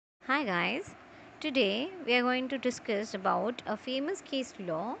Hi guys, today we are going to discuss about a famous case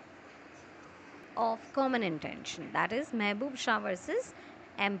law of common intention, that is Mahboob Shah versus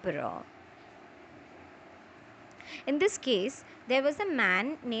Emperor. In this case, there was a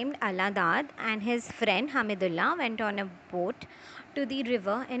man named Aladad and his friend Hamidullah went on a boat to the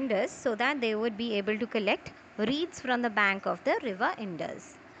river Indus so that they would be able to collect reeds from the bank of the river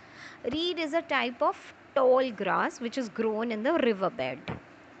Indus. Reed is a type of tall grass which is grown in the riverbed.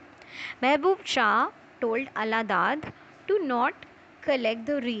 Mahboob Shah told Aladad to not collect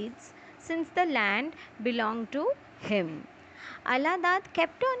the reeds since the land belonged to him. Aladad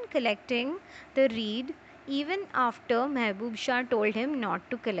kept on collecting the reed even after Mahboob Shah told him not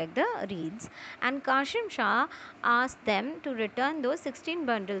to collect the reeds, and Qasim Shah asked them to return those 16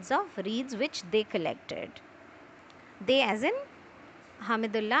 bundles of reeds which they collected. They as in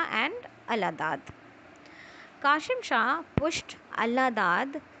Hamidullah and Aladad. Qasim Shah pushed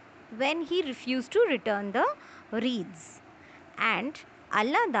Aladad when he refused to return the reeds, and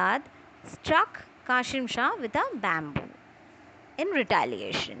Aladad struck Qasim Shah with a bamboo in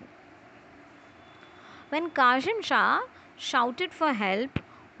retaliation. When Qasim Shah shouted for help,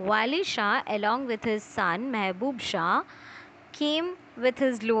 Wali Shah along with his son Mahboob Shah came with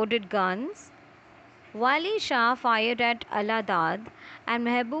his loaded guns. Wali Shah fired at Aladad and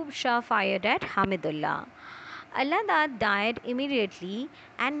Mahboob Shah fired at Hamidullah. Aladad died immediately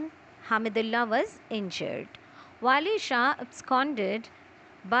and Hamidullah was injured. Wali Shah absconded,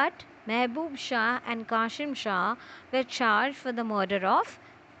 but Mahboob Shah and Qasim Shah were charged for the murder of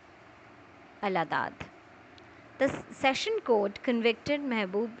Aladad. The Session Court convicted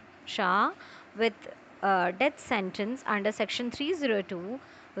Mahboob Shah with a death sentence under Section 302,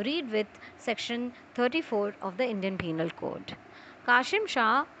 read with Section 34 of the Indian Penal Code. Qasim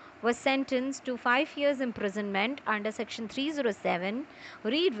Shah was sentenced to 5 years imprisonment under Section 307,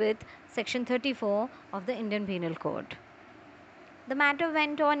 read with Section 34 of the Indian Penal Code. The matter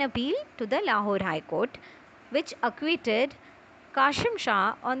went on appeal to the Lahore High Court, which acquitted Qasim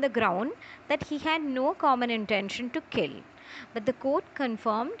Shah on the ground that he had no common intention to kill. But the court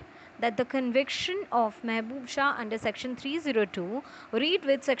confirmed that the conviction of Mahboob Shah under Section 302, read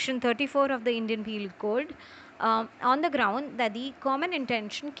with Section 34 of the Indian Penal Code, on the ground that the common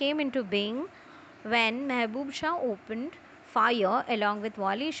intention came into being when Mahboob Shah opened fire along with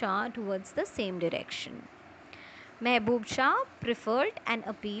Wali Shah towards the same direction. Mahboob Shah preferred an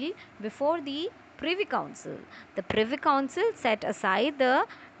appeal before the Privy Council. The Privy Council set aside the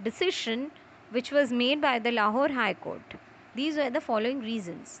decision which was made by the Lahore High Court. These were the following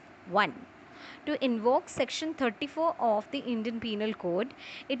reasons. 1. To invoke Section 34 of the Indian Penal Code,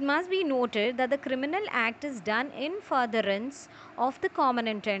 it must be noted that the criminal act is done in furtherance of the common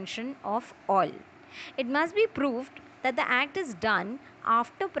intention of all. It must be proved that the act is done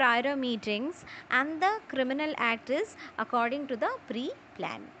after prior meetings and the criminal act is according to the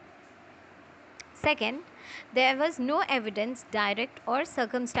pre-plan. Second, there was no evidence, direct or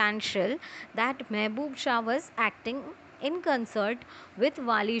circumstantial, that Mahboob Shah was acting in concert with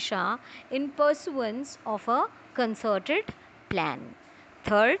Wali Shah in pursuance of a concerted plan.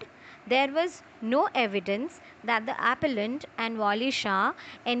 Third, there was no evidence that the appellant and Wali Shah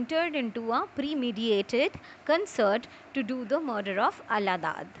entered into a premeditated concert to do the murder of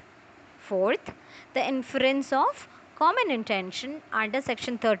Aladad. Fourth, the inference of common intention under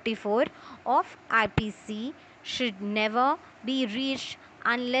Section 34 of IPC should never be reached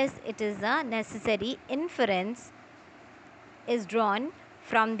unless it is a necessary inference is drawn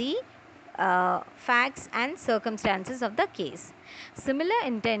from the facts and circumstances of the case. Similar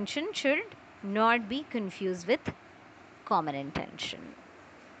intention should not be confused with common intention.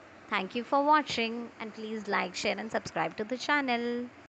 Thank you for watching and please like, share and subscribe to the channel.